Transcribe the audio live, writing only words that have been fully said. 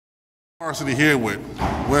Varsity here with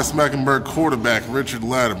West Mecklenburg quarterback Richard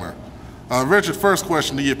Latimer. Richard, first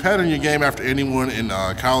question, do you pattern your game after anyone in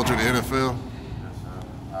college or the NFL? Yes, sir.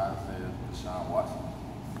 I say Deshaun Watson.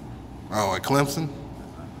 Oh, at Clemson? Yes,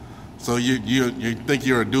 sir. So you think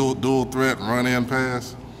you're a dual threat, run and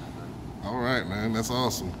pass? Yes, sir. All right, man, that's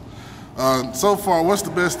awesome. So far, what's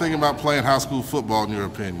the best thing about playing high school football in your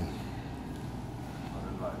opinion?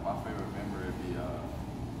 Like my favorite memory would be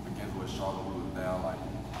against West Charlotte. We was down like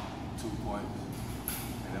 2 points,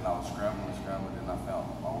 and then I was scrambling, then I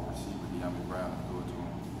found my old receiver, Brown, and threw it to him.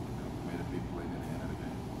 We made a big play at the end of the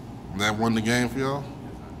game. That won the game for y'all?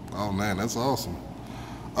 Yes, sir. Oh man, that's awesome.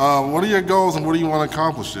 What are your goals and what do you want to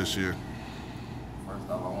accomplish this year? First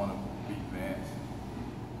off, I want to beat Vance,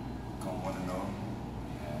 become 1-0,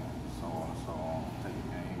 and so on and so on. Take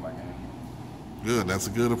it game by game. Good, that's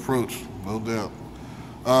a good approach, no doubt.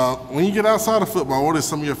 When you get outside of football, what are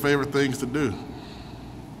some of your favorite things to do?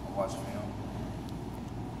 I watch film.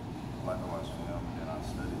 I like to watch film, and then I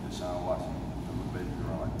study Deshaun Watson. We basically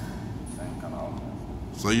run like the same kind of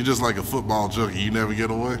offense. So you're just like a football junkie, you never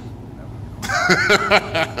get away?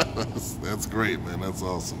 That's great, man. That's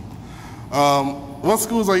awesome. What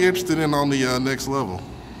schools are you interested in on the next level?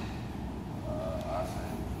 I say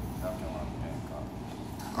South Carolina and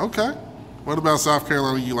college. Okay. What about South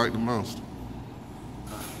Carolina you like the most?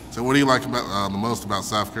 So what do you like about the most about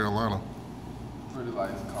South Carolina? Pretty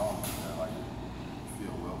like it's calm. I like it.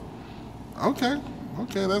 Feel well.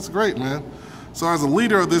 Okay, that's great, man. So as a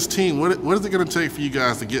leader of this team, what is it going to take for you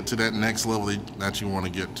guys to get to that next level that you want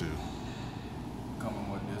to get to? Becoming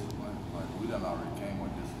more disciplined. Like we done already came more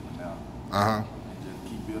disciplined now. Uh-huh. And just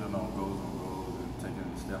keep building on goals and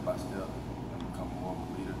taking it step by step and become more of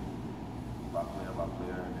a leader by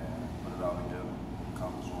player, and put it all together and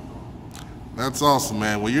accomplish one goal. That's awesome,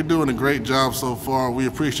 man. Well, you're doing a great job so far. We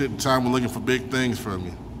appreciate the time. We're looking for big things from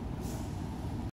you.